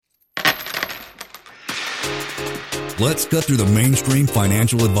Let's cut through the mainstream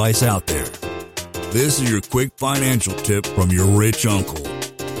financial advice out there. This is your quick financial tip from your rich uncle.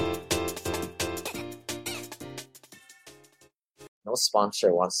 No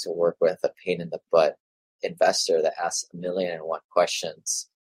sponsor wants to work with a pain in the butt investor that asks 1,000,001 questions,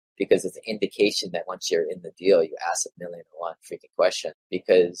 because it's an indication that once you're in the deal, you ask 1,000,001 freaking question.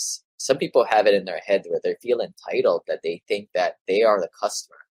 Because some people have it in their head where they feel entitled, that they think that they are the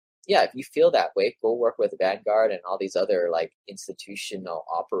customer. Yeah, if you feel that way, go work with Vanguard and all these other like institutional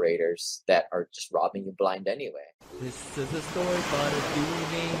operators that are just robbing you blind anyway. This is a story about a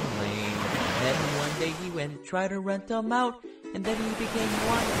dude named Lane. And then one day he went and tried to rent them out, and then he became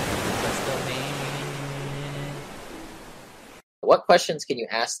one with the man. What questions can you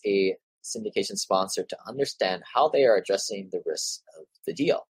ask a syndication sponsor to understand how they are addressing the risks of the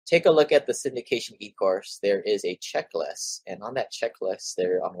deal? Take a look at the syndication e-course. There is a checklist, and on that checklist,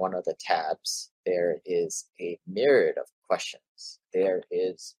 there on one of the tabs, there is a myriad of questions. There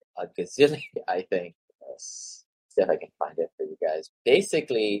is a gazillion, I think. Let's see if I can find it for you guys.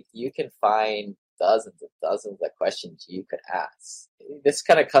 Basically, you can find dozens and dozens of questions you could ask. This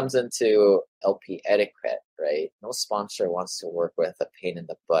kind of comes into LP etiquette, right? No sponsor wants to work with a pain in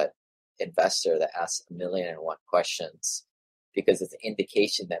the butt investor that asks 1,000,001 questions, because it's an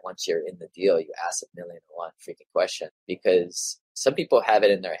indication that once you're in the deal, you ask 1,000,001 freaking question. Because some people have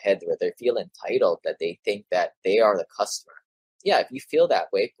it in their head where they feel entitled, that they think that they are the customer. Yeah, if you feel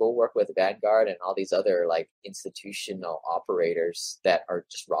that way, go work with Vanguard and all these other like institutional operators that are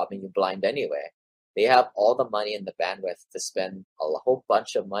just robbing you blind anyway. They have all the money and the bandwidth to spend a whole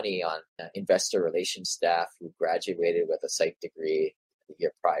bunch of money on investor relations staff who graduated with a psych degree the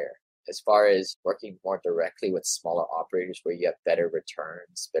year prior. As far as working more directly with smaller operators where you have better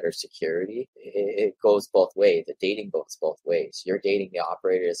returns, better security, it goes both ways. The dating goes both ways. You're dating the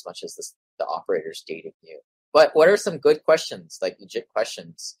operator as much as the operator's dating you. But what are some good questions, like legit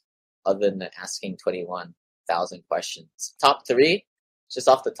questions, other than asking 21,000 questions? Top 3, just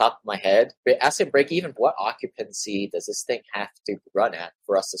off the top of my head, ask a break even. What occupancy does this thing have to run at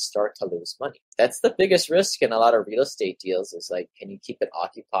for us to start to lose money? That's the biggest risk in a lot of real estate deals, is like, can you keep it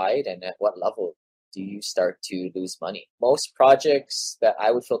occupied, and at what level do you start to lose money? Most projects that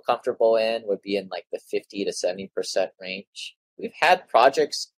I would feel comfortable in would be in like the 50 to 70% range. We've had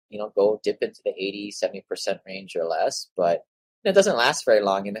projects, go dip into the 80, 70% range or less, but it doesn't last very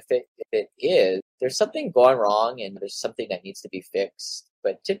long. And if it is, there's something going wrong and there's something that needs to be fixed.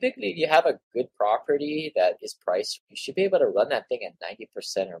 But typically, if you have a good property that is priced, you should be able to run that thing at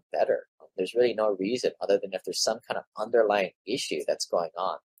 90% or better. There's really no reason other than if there's some kind of underlying issue that's going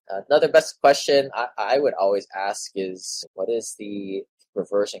on. Another best question I would always ask is, what is the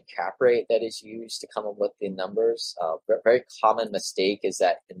reversion cap rate that is used to come up with the numbers? Very common mistake is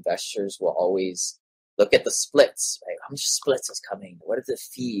that investors will always look at the splits, right? How much splits is coming? What are the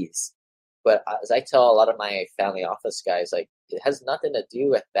fees? But as I tell a lot of my family office guys, like, it has nothing to do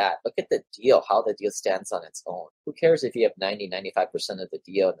with that. Look at the deal, how the deal stands on its own. Who cares if you have 90, 95% of the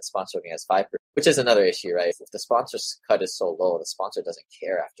deal and the sponsor only has 5%, which is another issue, right? If the sponsor's cut is so low, the sponsor doesn't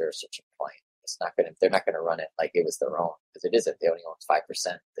care after a certain point. They're not going to run it like it was their own, because it isn't. They only own 5%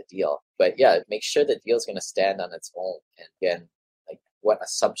 of the deal. But yeah, make sure the deal's going to stand on its own. And again, like, what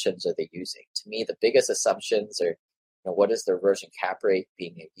assumptions are they using? To me, the biggest assumptions are, what is the reversion cap rate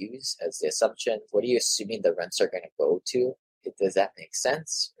being used as the assumption? What are you assuming the rents are going to go to? Does that make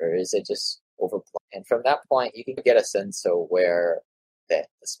sense? Or is it just overblown? And from that point, you can get a sense of where the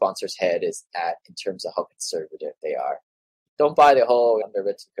sponsor's head is at in terms of how conservative they are. Don't buy the whole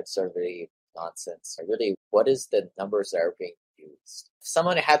underwritten conservative nonsense. Really, what is the numbers that are being used? If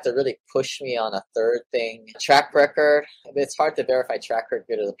someone had to really push me on a third thing, track record. It's hard to verify track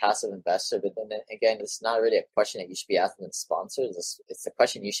record as a passive investor, but then again, it's not really a question that you should be asking the sponsors. It's a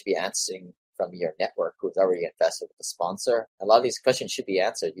question you should be answering from your network who's already invested with the sponsor. A lot of these questions should be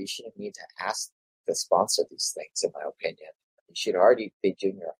answered. You shouldn't need to ask the sponsor these things, in my opinion. You should already be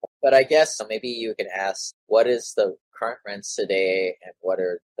doing your homework. But I guess maybe you can ask, what is the current rents today, and what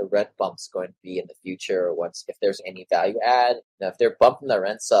are the rent bumps going to be in the future if there's any value add? Now, if they're bumping the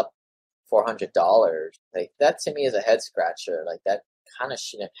rents up $400, like, that to me is a head scratcher. Like, that kind of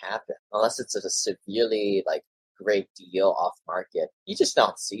shouldn't happen unless it's a severely great deal off market. You just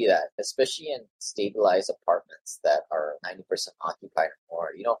don't see that, especially in stabilized apartments that are 90% occupied or more.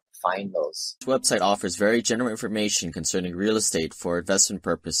 You don't find those. This website offers very general information concerning real estate for investment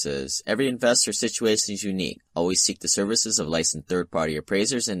purposes. Every investor situation is unique. Always seek the services of licensed third-party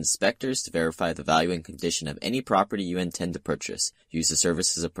appraisers and inspectors to verify the value and condition of any property you intend to purchase. Use the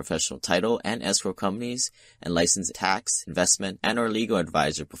services of professional title and escrow companies and licensed tax, investment, and/or legal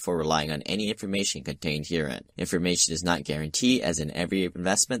advisor before relying on any information contained herein. information is not guaranteed, as in every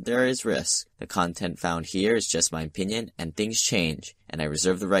investment there is risk. The content found here is just my opinion, and things change, and I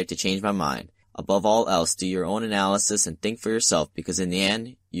reserve the right to change my mind. Above all else, do your own analysis and think for yourself, because in the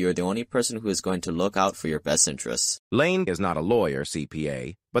end, you are the only person who is going to look out for your best interests. Lane is not a lawyer,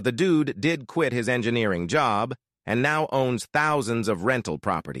 CPA, but the dude did quit his engineering job and now owns thousands of rental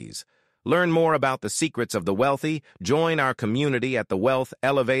properties. Learn more about the secrets of the wealthy. Join our community at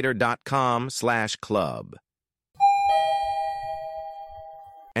thewealthelevator.com/club.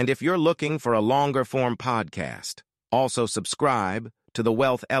 And if you're looking for a longer form podcast, also subscribe to the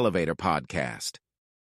Wealth Elevator podcast.